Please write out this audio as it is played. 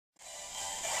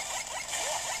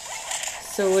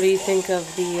So what do you think of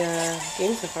the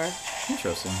game so far?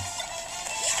 Interesting.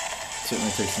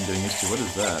 Certainly takes some getting used to. What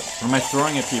is that? Or am I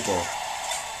throwing at people?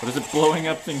 What is it blowing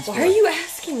up things for? Why are you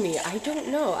asking me? I don't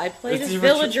know. I played as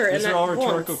villager and that These are all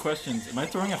rhetorical questions. Am I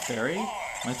throwing a fairy?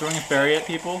 Am I throwing a fairy at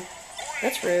people?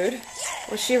 That's rude.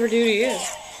 What'd she ever do to you?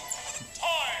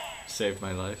 Saved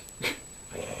my life.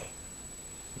 I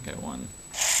think I won.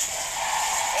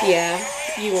 Yeah,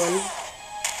 you won.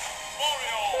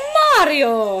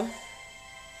 Mario!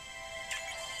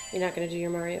 You're not gonna do your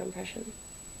Mario impression.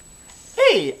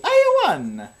 Hey, I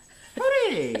won!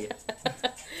 Hooray!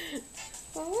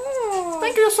 Oh.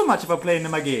 Thank you so much for playing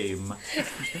my game.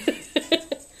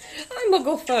 I'm gonna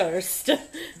go first.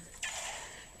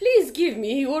 Please give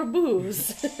me your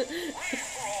booze.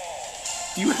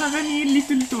 Do you have any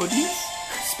little toadies?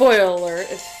 Spoiler alert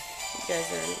if you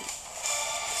guys are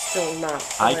still not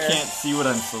aware. I can't see what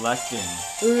I'm selecting.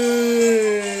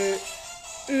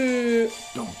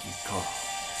 Donkey Kong.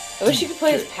 I wish you could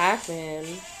play as Pac-Man.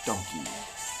 Donkey.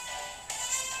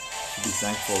 Should be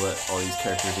thankful that all these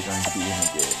characters are going to be in the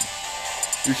game.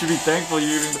 You should be thankful you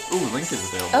even... Ooh, Link is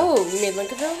available. Oh, you made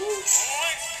Link available?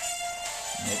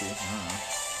 Maybe, I don't know.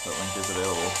 But Link is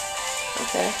available.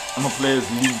 Okay. I'm gonna play as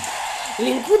Link.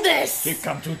 Link with this! We've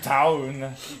come to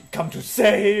town, come to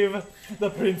save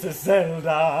the Princess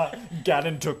Zelda.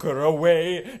 Ganon took her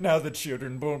away, now the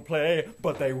children won't play,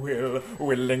 but they will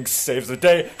when Link saves the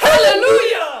day.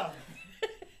 Hallelujah!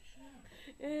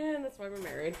 And that's why we're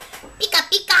married. Pika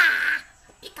pika!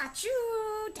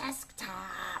 Pikachu! Desk